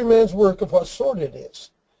every man's work of what sort it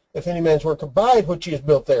is. If any man's work abide which he has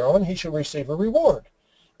built thereon, he shall receive a reward.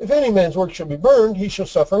 If any man's work shall be burned, he shall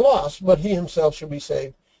suffer loss, but he himself shall be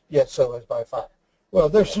saved, yet so as by fire. Well,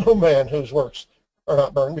 there's no man whose works are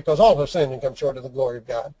not burned, because all have sinned and come short of the glory of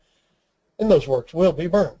God. And those works will be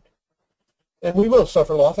burned. And we will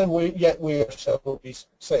suffer loss, and yet we ourselves will be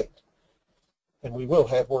saved. And we will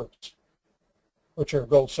have works which are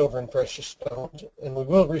gold, silver, and precious stones, and we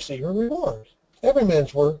will receive a reward. Every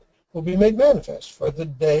man's work will be made manifest, for the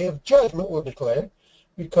day of judgment will declare,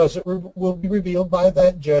 because it will be revealed by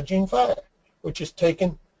that judging fire, which is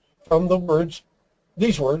taken from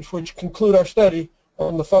these words, which conclude our study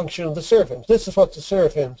on the function of the seraphims. This is what the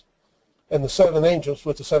seraphims and the 7 angels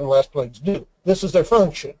with the 7 last plagues do. This is their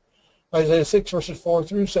function. Isaiah 6, verses 4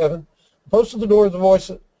 through 7. The post of the door, the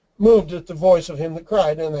voice moved at the voice of him that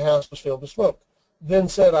cried, and the house was filled with smoke. Then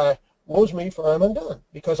said I, woe's me, for I am undone,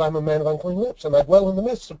 because I am a man of unclean lips, and I dwell in the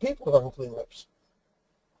midst of people of unclean lips.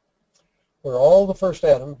 We're all the first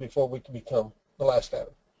Adam before we can become the last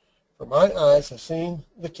Adam. For my eyes have seen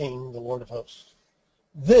the King, the Lord of hosts.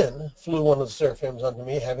 Then flew one of the seraphims unto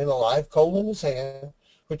me, having a live coal in his hand,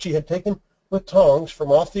 which he had taken with tongs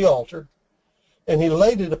from off the altar. And he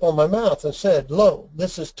laid it upon my mouth, and said, Lo,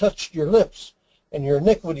 this has touched your lips, and your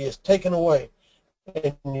iniquity is taken away,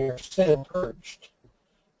 and your sin purged.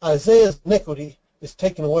 Isaiah's iniquity is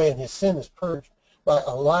taken away, and his sin is purged by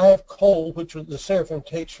a live coal which the seraphim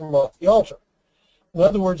takes from off the altar. In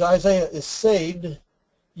other words, Isaiah is saved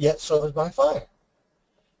yet so is by fire.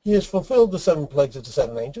 He has fulfilled the 7 plagues of the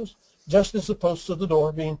 7 angels, just as the posts of the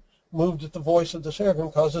door being moved at the voice of the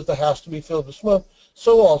seraphim causes the house to be filled with smoke,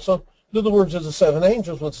 so also do the words of the 7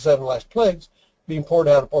 angels with the 7 last plagues being poured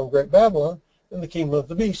out upon great Babylon and the kingdom of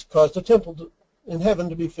the beast cause the temple in heaven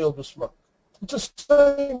to be filled with smoke. It's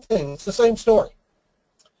the same thing. It's the same story.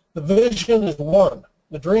 The vision is one.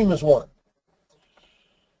 The dream is one.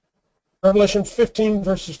 Revelation 15,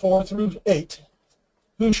 verses 4 through 8.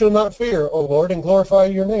 Who shall not fear, O Lord, and glorify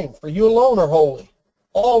your name? For you alone are holy.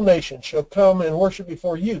 All nations shall come and worship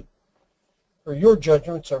before you, for your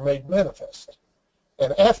judgments are made manifest.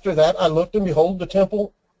 And after that I looked, and behold, the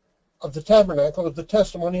temple of the tabernacle of the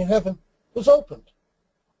testimony in heaven was opened.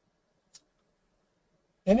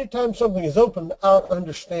 Anytime something is opened, our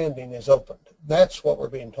understanding is opened. That's what we're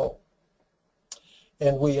being told.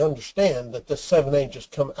 And we understand that the 7 angels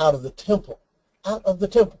come out of the temple. Out of the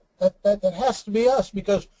temple. That has to be us,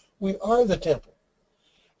 because we are the temple,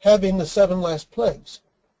 having the 7 last plagues,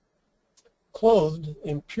 clothed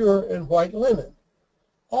in pure and white linen.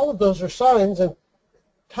 All of those are signs and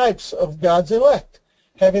types of God's elect,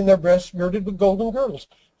 having their breasts girded with golden girdles,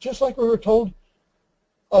 just like we were told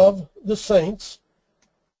of the saints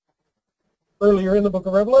earlier in the book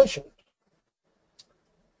of Revelation.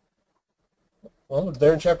 Well,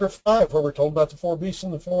 there in chapter 5, where we're told about the 4 beasts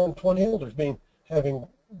and the 4 and 20 elders having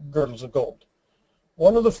girdles of gold.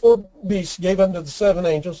 One of the 4 beasts gave unto the 7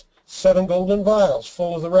 angels 7 golden vials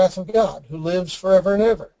full of the wrath of God, who lives forever and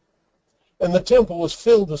ever. And the temple was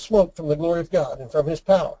filled with smoke from the glory of God and from his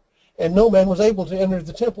power. And no man was able to enter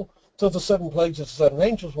the temple till the 7 plagues of the 7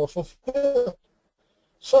 angels were fulfilled.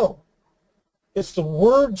 So, it's the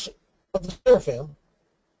words of the seraphim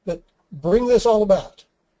that bring this all about.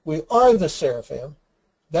 We are the seraphim.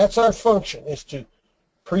 That's our function, is to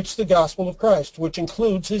preach the gospel of Christ, which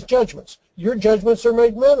includes his judgments. Your judgments are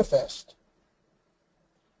made manifest.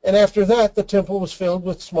 And after that, the temple was filled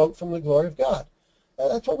with smoke from the glory of God.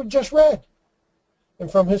 That's what we just read. And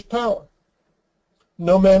from his power.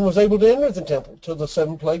 No man was able to enter the temple till the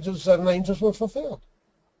 7 plagues of the 7 angels were fulfilled.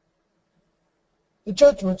 The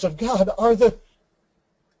judgments of God are the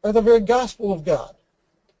very gospel of God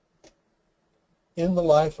in the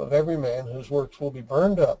life of every man, whose works will be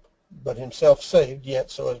burned up, but himself saved, yet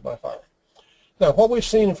so is by fire. Now, what we've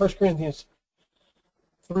seen in 1 Corinthians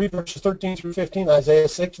 3, verses 13 through 15, Isaiah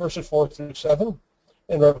 6, verses 4 through 7,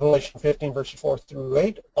 and Revelation 15, verses 4 through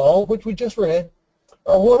 8, all which we just read,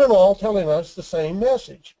 are one and all telling us the same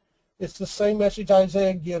message. It's the same message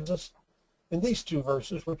Isaiah gives us in these 2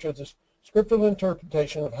 verses, which are the scriptural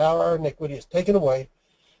interpretation of how our iniquity is taken away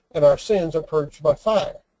and our sins are purged by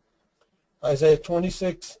fire. Isaiah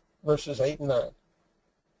 26, verses 8 and 9.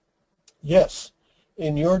 Yes,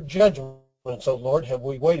 in your judgments, O Lord, have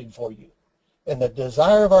we waited for you, and the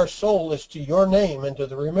desire of our soul is to your name and to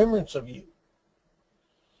the remembrance of you.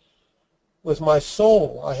 With my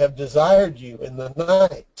soul I have desired you in the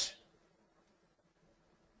night.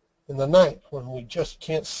 In the night, when we just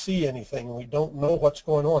can't see anything, we don't know what's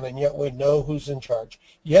going on, and yet we know who's in charge.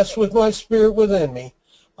 Yes, with my spirit within me,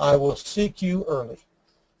 I will seek you early.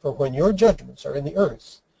 For when your judgments are in the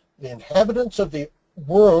earth, the inhabitants of the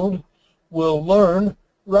world will learn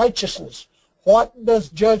righteousness. What does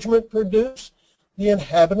judgment produce? The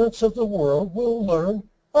inhabitants of the world will learn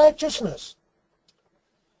righteousness.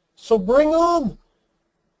 So bring on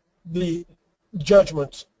the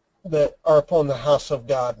judgments that are upon the house of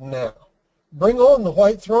God now. Bring on the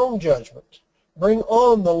white throne judgment. Bring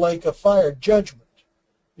on the lake of fire judgment.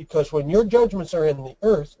 Because when your judgments are in the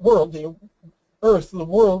world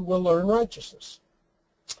will learn righteousness.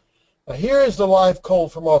 Now here is the live coal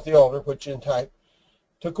from off the altar, which in type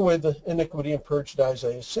took away the iniquity and purged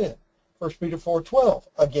Isaiah's sin. 1 Peter 4:12,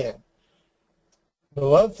 again.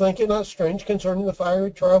 Beloved, think it not strange concerning the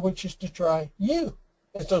fiery trial which is to try you,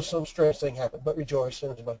 as though some strange thing happened, but rejoice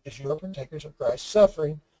inasmuch as you are partakers of Christ's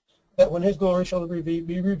suffering, that when his glory shall be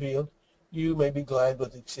revealed, you may be glad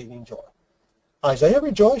with exceeding joy. Isaiah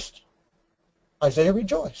rejoiced. Isaiah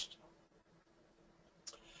rejoiced.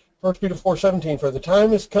 1 Peter 4:17, for the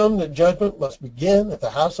time is come that judgment must begin at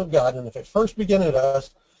the house of God, and if it first begin at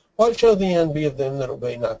us, what shall the end be of them that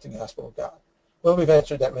obey not the gospel of God? Well, we've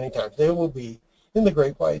answered that many times. They will be in the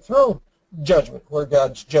great white throne judgment, where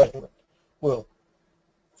God's judgment will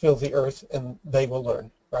fill the earth, and they will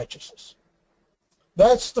learn righteousness.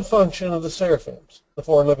 That's the function of the seraphims, the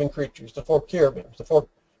 4 living creatures, the 4 cherubims, the 4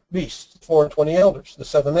 beasts, the 4 and 20 elders, the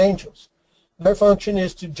 7 angels. Their function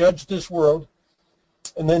is to judge this world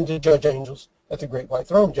and then to judge angels at the great white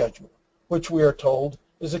throne judgment, which we are told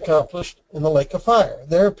is accomplished in the lake of fire.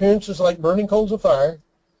 Their appearance is like burning coals of fire,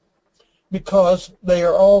 because they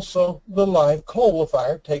are also the live coal of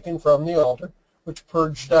fire taken from the altar, which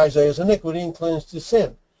purged Isaiah's iniquity and cleansed his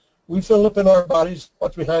sin. We fill up in our bodies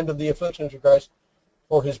what's behind of the afflictions of Christ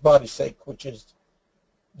for his body's sake, which is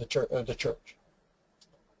the church.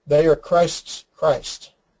 They are Christ's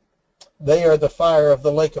Christ. They are the fire of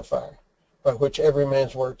the lake of fire, by which every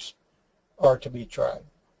man's works are to be tried.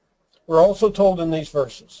 We're also told in these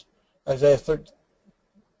verses, Isaiah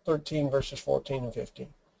 13, verses 14 and 15,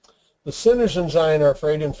 the sinners in Zion are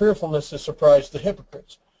afraid, and fearfulness has surprised the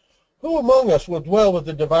hypocrites. Who among us will dwell with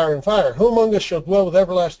the devouring fire? Who among us shall dwell with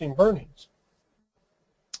everlasting burnings?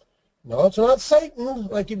 No, it's not Satan,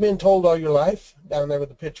 like you've been told all your life, down there with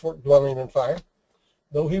the pitchfork dwelling in fire,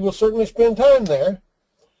 though he will certainly spend time there.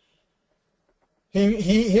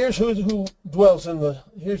 Here's who dwells in the,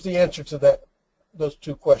 here's the answer to those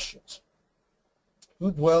two questions.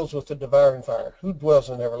 Who dwells with the devouring fire? Who dwells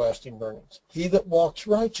in everlasting burnings? He that walks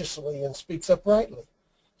righteously and speaks uprightly.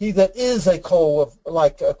 He that is like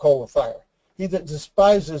a coal of fire. He that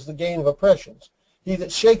despises the gain of oppressions. He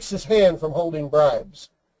that shakes his hand from holding bribes.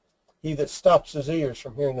 He that stops his ears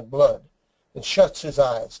from hearing of blood and shuts his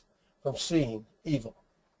eyes from seeing evil.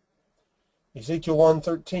 Ezekiel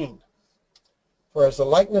 1:13. For as the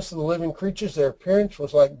likeness of the living creatures, their appearance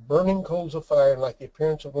was like burning coals of fire, and like the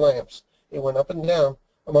appearance of lamps. It went up and down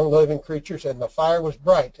among the living creatures, and the fire was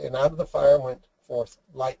bright, and out of the fire went forth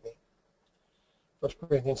lightning. 1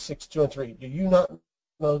 Corinthians 6:2 and 3. Do you not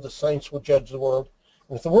know the saints will judge the world?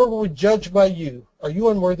 And if the world will be judged by you, are you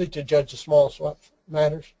unworthy to judge the smallest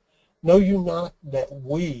matters? Know you not that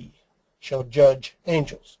we shall judge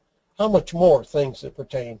angels? How much more things that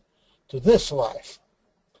pertain to this life?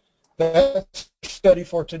 That's our study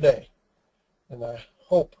for today. And I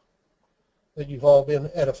hope that you've all been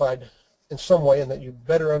edified in some way and that you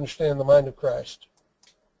better understand the mind of Christ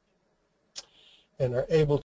and are able